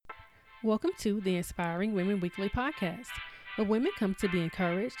Welcome to the Inspiring Women Weekly podcast, where women come to be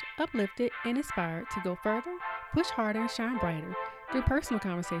encouraged, uplifted, and inspired to go further, push harder, and shine brighter through personal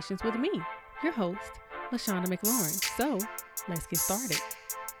conversations with me, your host, LaShonda McLaurin. So, let's get started.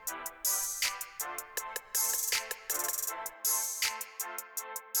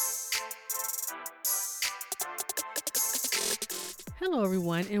 Hello,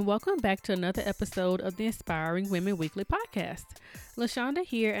 everyone, and welcome back to another episode of the Inspiring Women Weekly podcast. LaShonda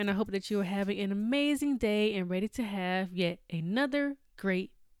here, and I hope that you are having an amazing day and ready to have yet another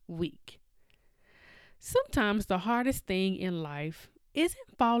great week. Sometimes the hardest thing in life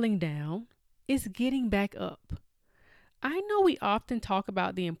isn't falling down, it's getting back up. I know we often talk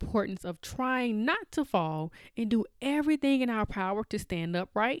about the importance of trying not to fall and do everything in our power to stand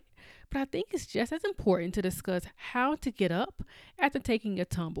upright, but I think it's just as important to discuss how to get up after taking a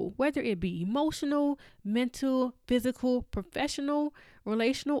tumble, whether it be emotional, mental, physical, professional,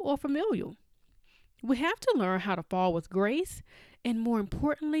 relational, or familial. We have to learn how to fall with grace and, more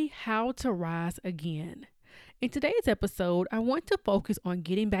importantly, how to rise again. In today's episode, I want to focus on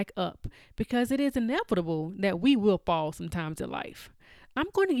getting back up because it is inevitable that we will fall sometimes in life. I'm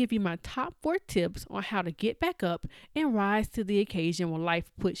going to give you my top 4 tips on how to get back up and rise to the occasion when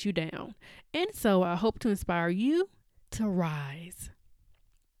life puts you down. And so I hope to inspire you to rise.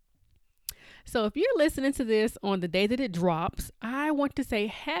 So if you're listening to this on the day that it drops, I want to say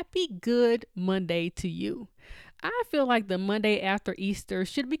happy Good Monday to you. I feel like the Monday after Easter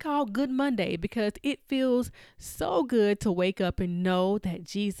should be called Good Monday because it feels so good to wake up and know that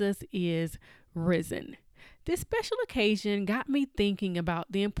Jesus is risen. This special occasion got me thinking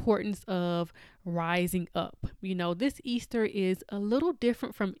about the importance of rising up. This Easter is a little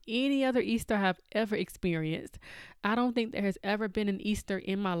different from any other Easter I've ever experienced. I don't think there has ever been an Easter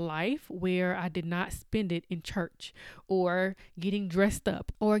in my life where I did not spend it in church or getting dressed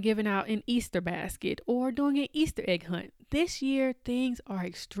up or giving out an Easter basket or doing an Easter egg hunt. This year, things are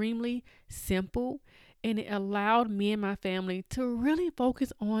extremely simple, and it allowed me and my family to really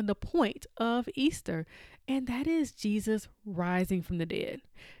focus on the point of Easter, and that is Jesus rising from the dead.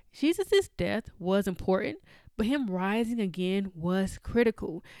 Jesus' death was important, but him rising again was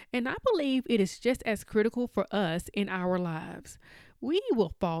critical, and I believe it is just as critical for us in our lives. We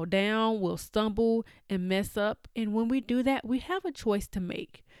will fall down, we'll stumble and mess up, and when we do that, we have a choice to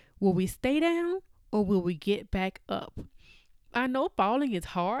make. Will we stay down or will we get back up? I know falling is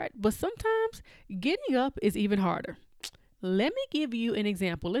hard, but sometimes getting up is even harder. Let me give you an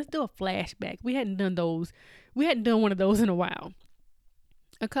example. Let's do a flashback. We hadn't done those. We hadn't done one of those in a while.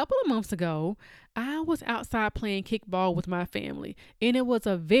 A couple of months ago, I was outside playing kickball with my family, and it was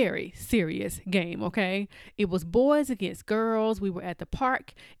a very serious game, okay? It was boys against girls. We were at the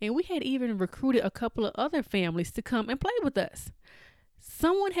park, and we had even recruited a couple of other families to come and play with us.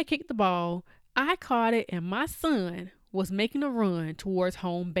 Someone had kicked the ball. I caught it, and my son was making a run towards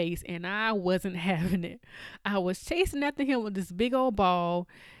home base, and I wasn't having it. I was chasing after him with this big old ball,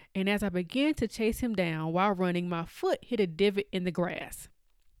 and as I began to chase him down while running, my foot hit a divot in the grass,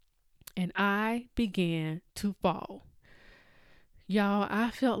 and I began to fall. Y'all,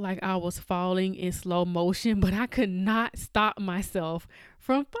 I felt like I was falling in slow motion, but I could not stop myself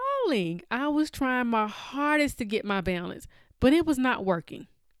from falling. I was trying my hardest to get my balance, but it was not working.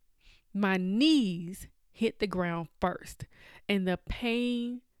 My knees hit the ground first, and the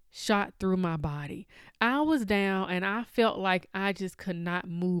pain shot through my body. I was down, and I felt like I just could not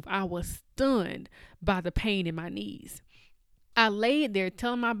move. I was stunned by the pain in my knees. I laid there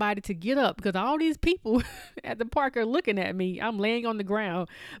telling my body to get up because all these people at the park are looking at me. I'm laying on the ground,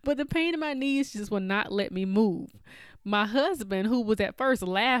 but the pain in my knees just would not let me move. My husband, who was at first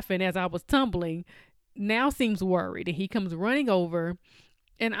laughing as I was tumbling, now seems worried, and he comes running over,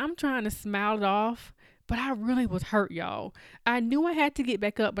 and I'm trying to smile it off, but I really was hurt, y'all. I knew I had to get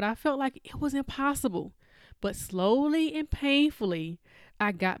back up, but I felt like it was impossible. But slowly and painfully,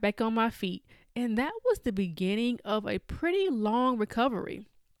 I got back on my feet, and that was the beginning of a pretty long recovery.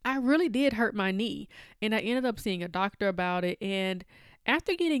 I really did hurt my knee, and I ended up seeing a doctor about it, and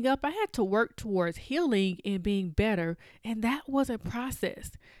after getting up, I had to work towards healing and being better, and that was a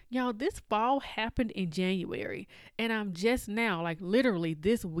process. Y'all, this fall happened in January, and I'm just now, like literally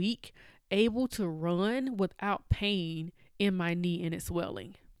this week, able to run without pain in my knee and its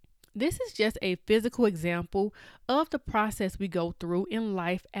swelling. This is just a physical example of the process we go through in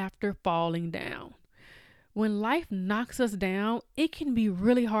life after falling down. When life knocks us down, it can be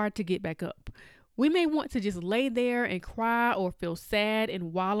really hard to get back up. We may want to just lay there and cry or feel sad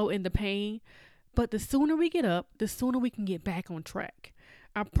and wallow in the pain, but the sooner we get up, the sooner we can get back on track.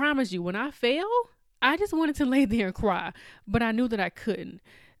 I promise you, when I fell, I just wanted to lay there and cry, but I knew that I couldn't.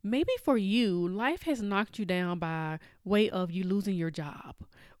 Maybe for you, life has knocked you down by way of you losing your job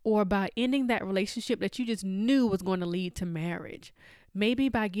or by ending that relationship that you just knew was going to lead to marriage. Maybe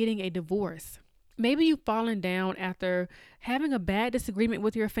by getting a divorce. Maybe you've fallen down after having a bad disagreement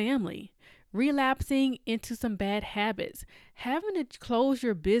with your family, relapsing into some bad habits, having to close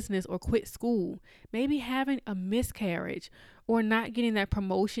your business or quit school, maybe having a miscarriage or not getting that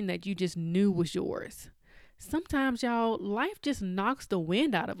promotion that you just knew was yours. Sometimes, y'all, life just knocks the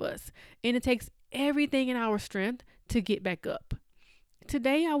wind out of us, and it takes everything in our strength to get back up.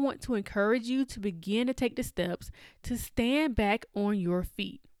 Today, I want to encourage you to begin to take the steps to stand back on your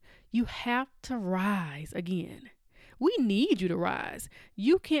feet. You have to rise again. We need you to rise.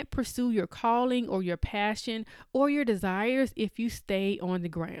 You can't pursue your calling or your passion or your desires if you stay on the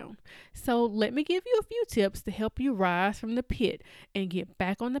ground. So let me give you a few tips to help you rise from the pit and get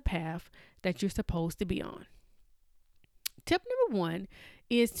back on the path that you're supposed to be on. Tip number one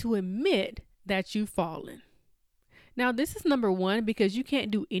is to admit that you've fallen. Now, this is number one because you can't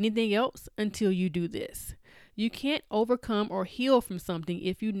do anything else until you do this. You can't overcome or heal from something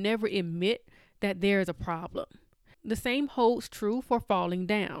if you never admit that there is a problem. The same holds true for falling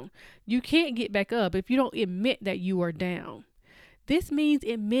down. You can't get back up if you don't admit that you are down. This means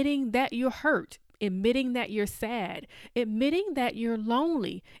admitting that you're hurt, admitting that you're sad, admitting that you're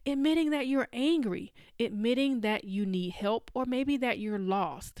lonely, admitting that you're angry, admitting that you need help, or maybe that you're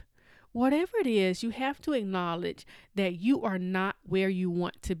lost. Whatever it is, you have to acknowledge that you are not where you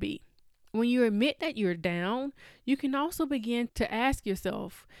want to be. When you admit that you're down, you can also begin to ask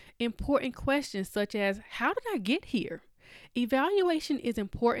yourself important questions such as, how did I get here? Evaluation is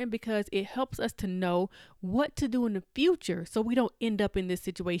important because it helps us to know what to do in the future so we don't end up in this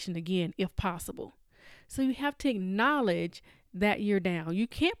situation again if possible. So you have to acknowledge that you're down. You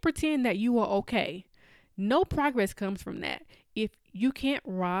can't pretend that you are okay. No progress comes from that. If you can't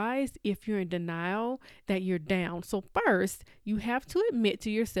rise, if you're in denial that you're down. So first, you have to admit to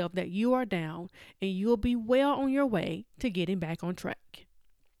yourself that you are down and you'll be well on your way to getting back on track.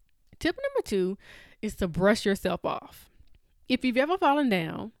 Tip number two is to brush yourself off. If you've ever fallen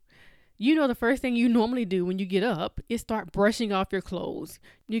down, you know the first thing you normally do when you get up is start brushing off your clothes.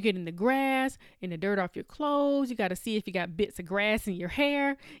 You're getting the grass and the dirt off your clothes. You got to see if you got bits of grass in your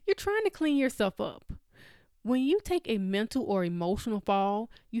hair. You're trying to clean yourself up. When you take a mental or emotional fall,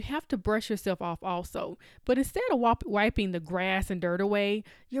 you have to brush yourself off also. But instead of wiping the grass and dirt away,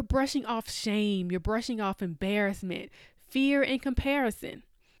 you're brushing off shame. You're brushing off embarrassment, fear, and comparison.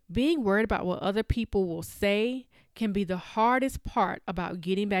 Being worried about what other people will say can be the hardest part about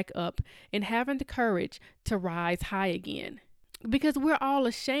getting back up and having the courage to rise high again. Because we're all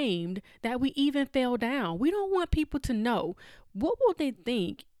ashamed that we even fell down. We don't want people to know. What will they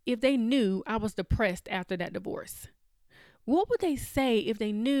think if they knew I was depressed after that divorce? What would they say if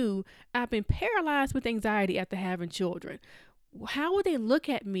they knew I've been paralyzed with anxiety after having children? How would they look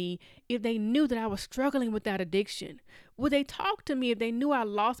at me if they knew that I was struggling with that addiction? Would they talk to me if they knew I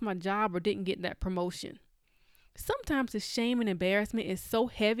lost my job or didn't get that promotion? Sometimes the shame and embarrassment is so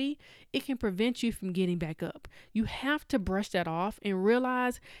heavy, it can prevent you from getting back up. You have to brush that off and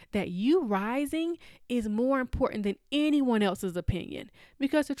realize that you rising is more important than anyone else's opinion.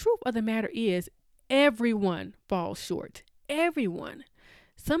 Because the truth of the matter is, everyone falls short. Everyone.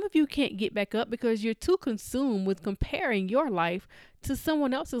 Some of you can't get back up because you're too consumed with comparing your life to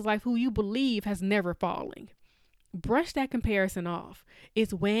someone else's life who you believe has never fallen. Brush that comparison off.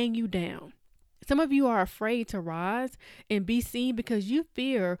 It's weighing you down. Some of you are afraid to rise and be seen because you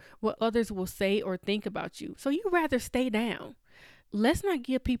fear what others will say or think about you. So you rather stay down. Let's not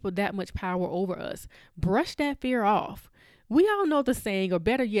give people that much power over us. Brush that fear off. We all know the saying, or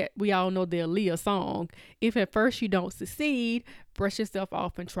better yet, we all know the Aaliyah song. If at first you don't succeed, brush yourself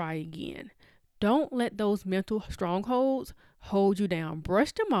off and try again. Don't let those mental strongholds hold you down.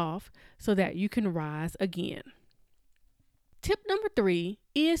 Brush them off so that you can rise again. Tip number 3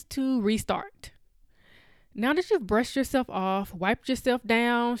 is to restart. Now that you've brushed yourself off, wiped yourself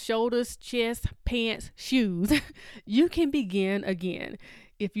down, shoulders, chest, pants, shoes, you can begin again.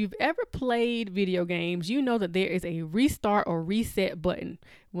 If you've ever played video games, you know that there is a restart or reset button.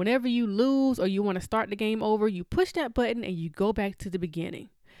 Whenever you lose or you want to start the game over, you push that button and you go back to the beginning.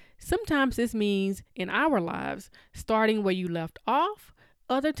 Sometimes this means in our lives, starting where you left off.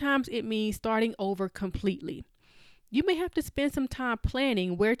 Other times it means starting over completely. You may have to spend some time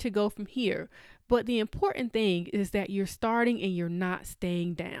planning where to go from here, but the important thing is that you're starting and you're not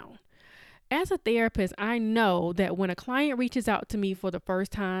staying down. As a therapist, I know that when a client reaches out to me for the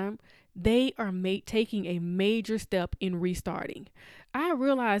first time, they are taking a major step in restarting. I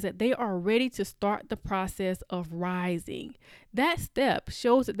realize that they are ready to start the process of rising. That step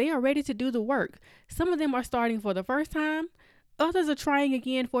shows that they are ready to do the work. Some of them are starting for the first time, others are trying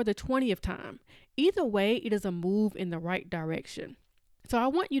again for the 20th time. Either way, it is a move in the right direction. So I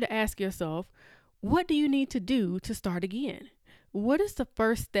want you to ask yourself, what do you need to do to start again? What is the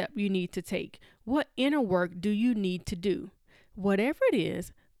first step you need to take? What inner work do you need to do? Whatever it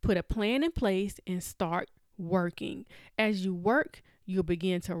is, put a plan in place and start working. As you work, you'll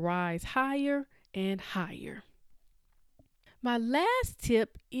begin to rise higher and higher. My last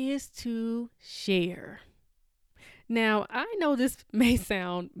tip is to share. Now, I know this may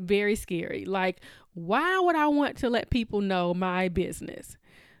sound very scary. Like, why would I want to let people know my business?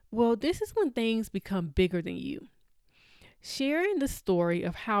 Well, this is when things become bigger than you. Sharing the story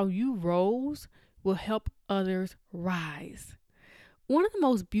of how you rose will help others rise. One of the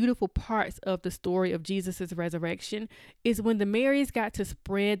most beautiful parts of the story of Jesus' resurrection is when the Marys got to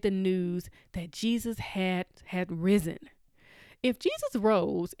spread the news that Jesus had risen. If Jesus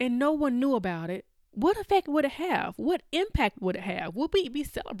rose and no one knew about it, what effect would it have? What impact would it have? Would we be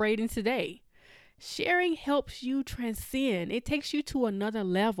celebrating today? Sharing helps you transcend. It takes you to another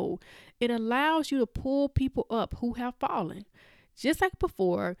level. It allows you to pull people up who have fallen. Just like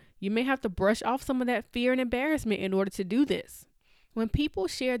before, you may have to brush off some of that fear and embarrassment in order to do this. When people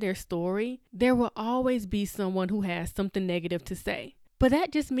share their story, there will always be someone who has something negative to say. But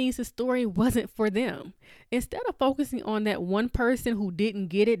that just means the story wasn't for them. Instead of focusing on that one person who didn't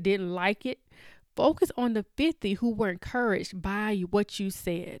get it, didn't like it, focus on the 50 who were encouraged by what you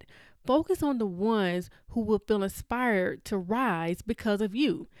said. Focus on the ones who will feel inspired to rise because of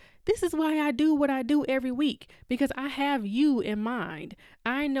you. This is why I do what I do every week, because I have you in mind.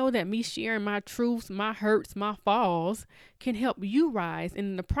 I know that me sharing my truths, my hurts, my falls can help you rise, and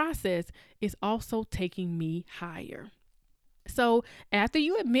in the process is also taking me higher. So after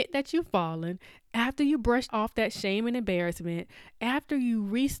you admit that you've fallen, after you brush off that shame and embarrassment, after you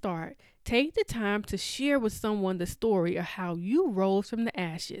restart, take the time to share with someone the story of how you rose from the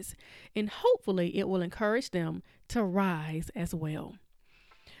ashes, and hopefully it will encourage them to rise as well.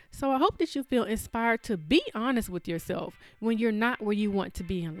 So I hope that you feel inspired to be honest with yourself when you're not where you want to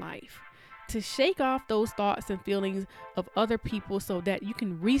be in life, to shake off those thoughts and feelings of other people so that you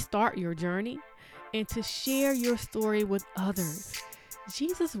can restart your journey, and to share your story with others.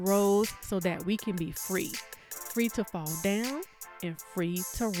 Jesus rose so that we can be free, free to fall down and free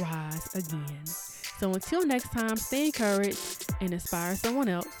to rise again. So until next time, stay encouraged and inspire someone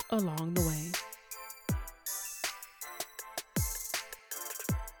else along the way.